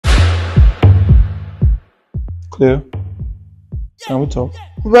Cleo, can we talk?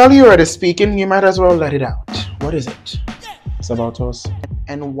 Well, you're already speaking. You might as well let it out. What is it? It's about us.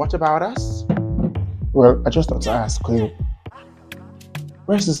 And what about us? Well, I just thought to ask Cleo.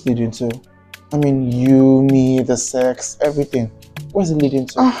 Where's this leading to? I mean, you, me, the sex, everything. Where's it leading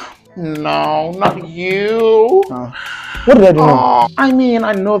to? No, not you. What did I do now? I mean,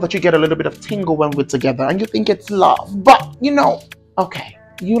 I know that you get a little bit of tingle when we're together and you think it's love. But, you know, okay,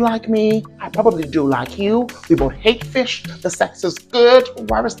 you like me. I probably do like you. We both hate fish. The sex is good.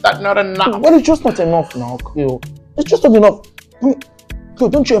 Why is that not enough? Well, it's just not enough now, Cleo. It's just not enough. I mean,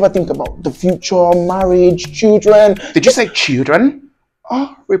 Cleo, don't you ever think about the future, marriage, children? Did you say children?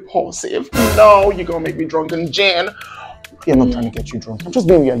 Oh, repulsive. No, you're gonna make me drunk in gin. I'm not trying to get you drunk. I'm just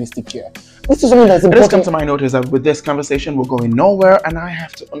being realistic here. This is something that's important. It has come to my notice that with this conversation, we're going nowhere, and I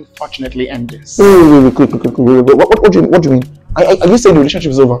have to unfortunately end this. Wait, what do you mean? Are you saying the relationship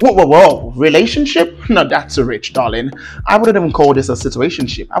is over? Whoa. Relationship? No, that's a rich, darling. I wouldn't even call this a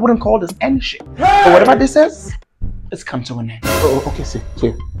situationship. I wouldn't call this anyship. But whatever this is, it's come to an end. Oh, okay, see,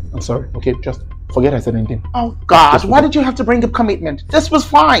 clear. I'm sorry. Okay, just forget I said anything. Oh, God, why did you have to bring up commitment? This was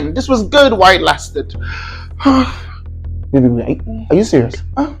fine. This was good while it lasted. Wait, are you serious?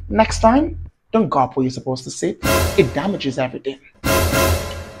 Next time, don't go up where you're supposed to sit. It damages everything.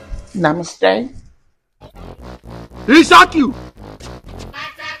 Namaste. He shot you!